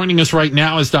Joining us right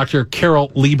now is Dr. Carol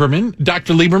Lieberman.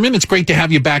 Dr. Lieberman, it's great to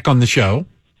have you back on the show.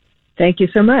 Thank you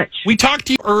so much. We talked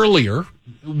to you earlier,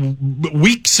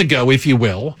 weeks ago, if you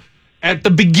will, at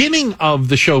the beginning of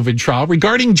the Chauvin trial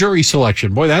regarding jury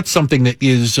selection. Boy, that's something that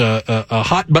is a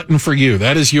hot button for you.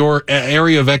 That is your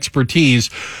area of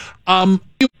expertise. I'm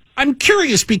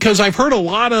curious because I've heard a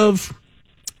lot of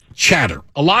chatter,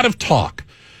 a lot of talk.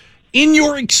 In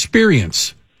your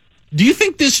experience, do you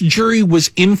think this jury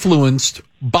was influenced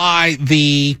by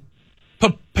the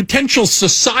potential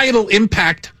societal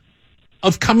impact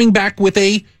of coming back with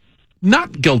a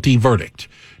not guilty verdict?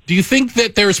 Do you think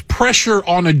that there's pressure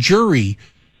on a jury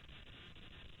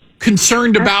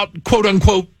concerned about, quote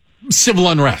unquote, civil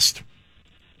unrest?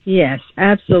 Yes,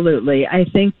 absolutely. I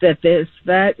think that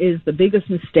is the biggest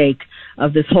mistake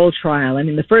of this whole trial. I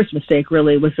mean, the first mistake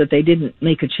really was that they didn't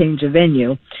make a change of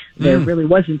venue. There really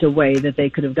wasn't a way that they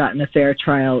could have gotten a fair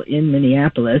trial in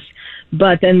Minneapolis.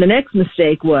 But then the next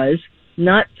mistake was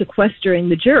not sequestering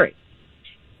the jury.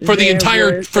 For the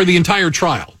entire trial. For the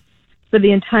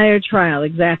entire trial,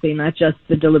 exactly, not just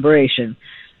the deliberation.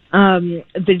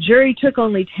 The jury took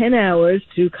only 10 hours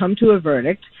to come to a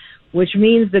verdict, which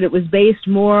means that it was based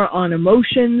more on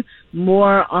emotion,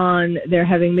 more on their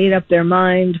having made up their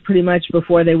mind pretty much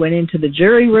before they went into the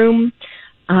jury room,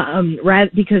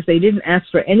 because they didn't ask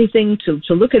for anything,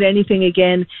 to look at anything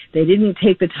again. They didn't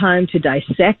take the time to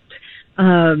dissect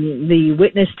the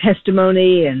witness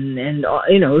testimony and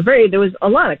there was a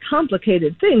lot of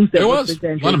complicated things that were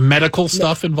presented. A lot of medical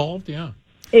stuff involved, yeah.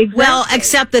 Exactly. Well,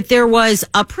 except that there was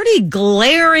a pretty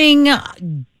glaring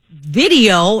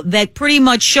video that pretty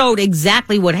much showed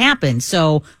exactly what happened.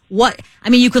 So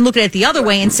you can look at it the other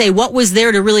way and say, what was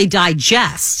there to really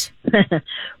digest?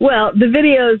 Well, the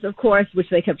videos, of course, which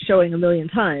they kept showing a million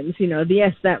times,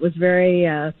 yes, that was very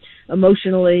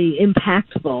emotionally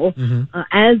impactful,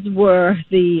 as were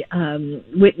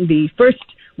the first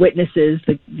witnesses,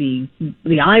 the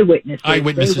eyewitnesses.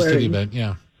 Eyewitnesses to the event,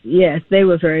 yeah. Yes, they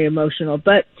were very emotional.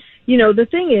 But, the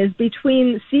thing is,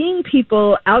 between seeing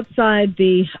people outside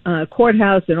the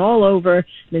courthouse and all over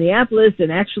Minneapolis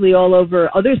and actually all over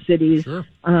other cities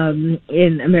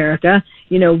in America,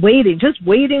 waiting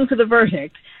for the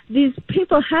verdict, these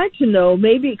people had to know,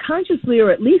 maybe consciously or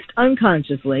at least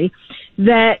unconsciously,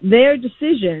 that their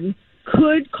decision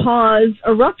could cause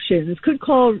eruptions, could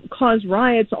cause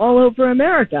riots all over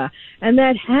America, and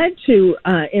that had to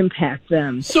impact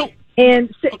them.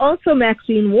 And also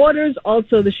Maxine Waters,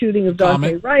 also the shooting of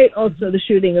Dante Wright, also the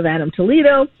shooting of Adam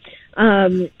Toledo.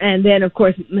 And then, of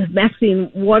course,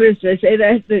 Maxine Waters, I say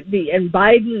that, and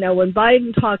Biden. Now, when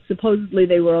Biden talked, supposedly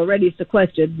they were already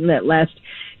sequestered in that last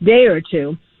day or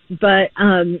two. But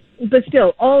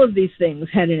still, all of these things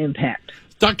had an impact.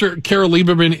 Dr. Carol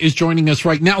Lieberman is joining us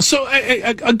right now. So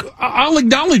I'll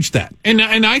acknowledge that. And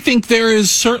I think there is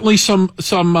certainly some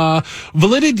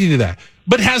validity to that.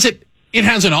 But it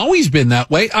hasn't always been that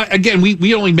way. Again,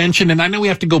 we only mentioned, and I know we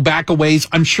have to go back a ways.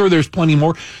 I'm sure there's plenty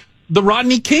more. The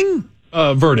Rodney King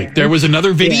verdict. Yeah. There was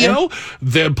another video. Yeah.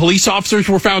 The police officers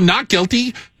were found not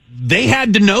guilty. They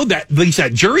had to know that, at least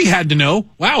that jury had to know,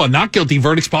 wow, a not guilty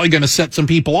verdict's probably going to set some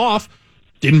people off.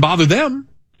 Didn't bother them.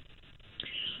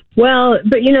 Well,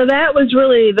 but that was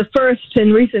really the first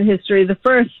in recent history, the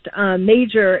first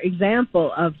major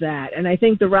example of that. And I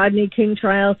think the Rodney King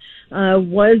trial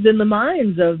was in the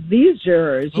minds of these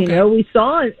jurors. Okay. We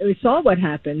saw what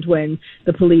happened when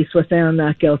the police were found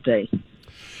not guilty.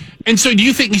 And so do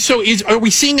you think, are we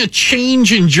seeing a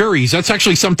change in juries? That's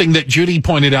actually something that Judy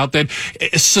pointed out, that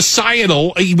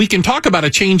societal, we can talk about a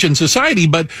change in society,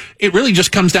 but it really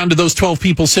just comes down to those 12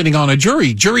 people sitting on a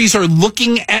jury. Juries are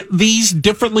looking at these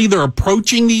differently. They're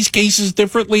approaching these cases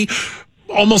differently,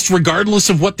 almost regardless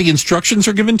of what the instructions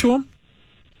are given to them.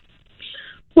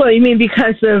 Well, you mean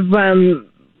because of,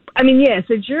 yes,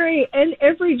 a jury, and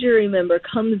every jury member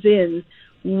comes in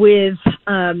with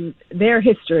their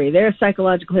history, their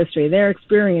psychological history, their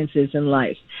experiences in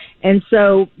life. And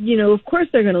so, of course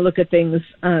they're going to look at things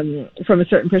from a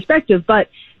certain perspective. But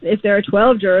if there are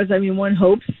 12 jurors, one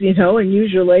hopes, and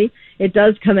usually it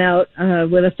does come out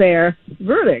with a fair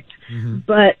verdict. Mm-hmm.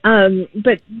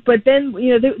 But then,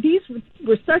 these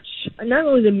were such, not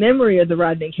only the memory of the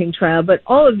Rodney King trial, but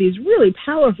all of these really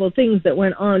powerful things that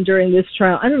went on during this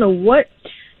trial. I don't know what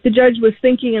the judge was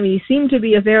thinking. He seemed to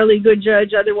be a fairly good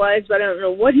judge otherwise, but I don't know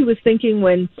what he was thinking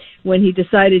when he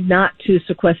decided not to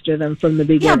sequester them from the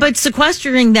beginning. Yeah, but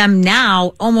sequestering them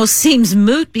now almost seems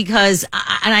moot because,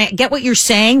 and I get what you're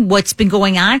saying, what's been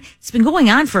going on. It's been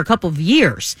going on for a couple of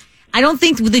years. I don't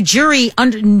think the jury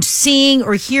seeing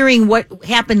or hearing what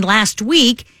happened last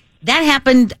week, that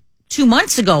happened 2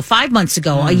 months ago, 5 months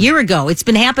ago, a year ago. It's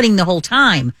been happening the whole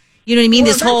time. You know what I mean?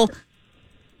 Well,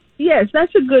 yes,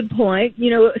 that's a good point.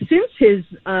 Since his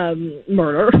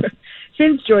murder,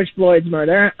 since George Floyd's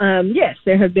murder, yes,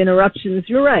 there have been eruptions,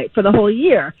 you're right, for the whole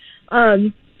year.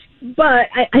 But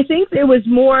I think it was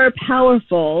more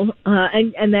powerful,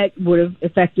 and that would have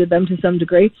affected them to some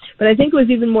degree, but I think it was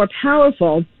even more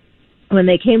powerful when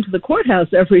they came to the courthouse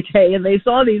every day and they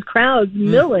saw these crowds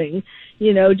milling,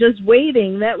 just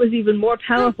waiting. That was even more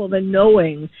powerful than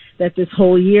knowing that this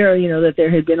whole year, that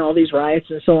there had been all these riots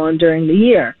and so on during the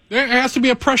year. There has to be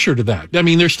a pressure to that. I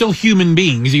mean, they're still human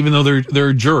beings, even though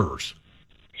they're jurors.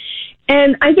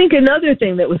 And I think another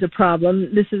thing that was a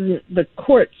problem, this isn't the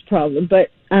court's problem,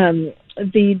 but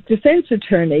the defense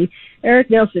attorney, Eric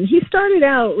Nelson, he started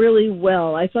out really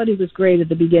well. I thought he was great at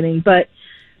the beginning, but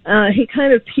he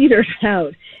kind of petered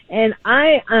out. And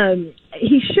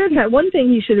he should have, one thing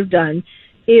he should have done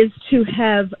is to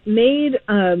have made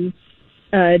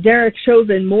Derek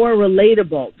Chauvin more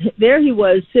relatable. There he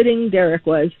was Derek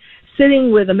was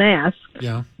sitting with a mask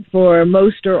for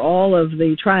most or all of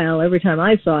the trial every time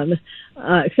I saw him,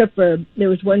 except for there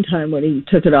was one time when he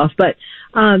took it off. But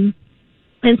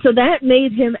and so that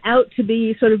made him out to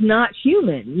be sort of not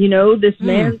human, this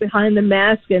man behind the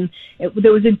mask, and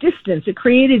there was a distance. It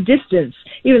created distance,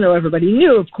 even though everybody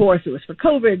knew, of course, it was for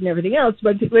COVID and everything else,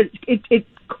 but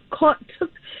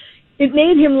it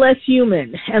made him less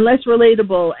human and less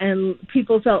relatable, and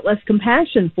people felt less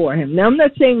compassion for him. Now, I'm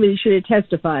not saying that he should have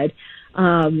testified,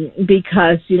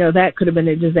 because, that could have been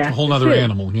a disaster. A whole other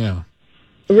animal, yeah.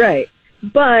 Right.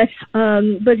 But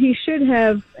he should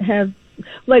have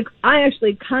I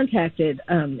actually contacted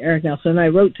Eric Nelson. I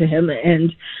wrote to him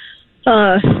and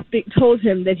told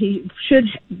him that he should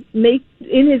make,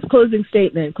 in his closing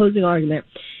argument,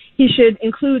 he should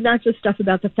include not just stuff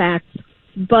about the facts,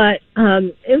 but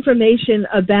information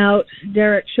about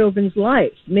Derek Chauvin's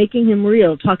life, making him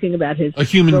real, talking about his a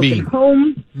human being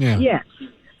home. Yeah. Yes.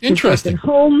 Interesting. His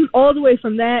home, all the way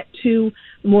from that to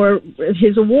more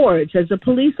his awards as a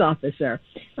police officer,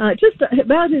 just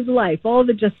about his life, all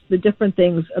the different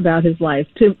things about his life,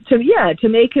 to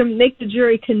make the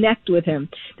jury connect with him.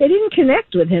 They didn't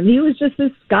connect with him. He was just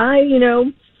this guy,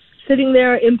 sitting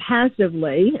there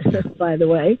impassively, by the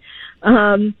way,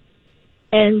 and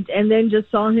then just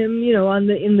saw him,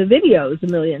 in the videos a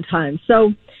million times.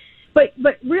 So. But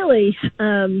really,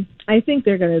 I think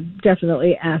they're going to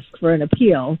definitely ask for an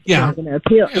appeal. Yeah, they're going to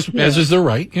appeal, as is their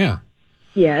right. Yeah.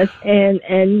 Yes, and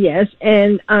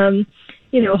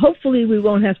hopefully we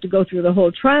won't have to go through the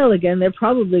whole trial again. They're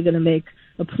probably going to make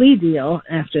a plea deal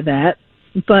after that,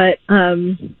 but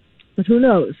who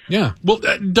knows? Yeah. Well,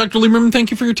 Dr. Lieberman,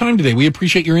 thank you for your time today. We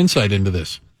appreciate your insight into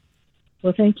this.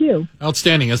 Well, thank you.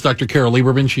 Outstanding. That's Dr. Carol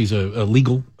Lieberman. She's a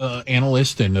legal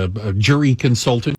analyst and a jury consultant.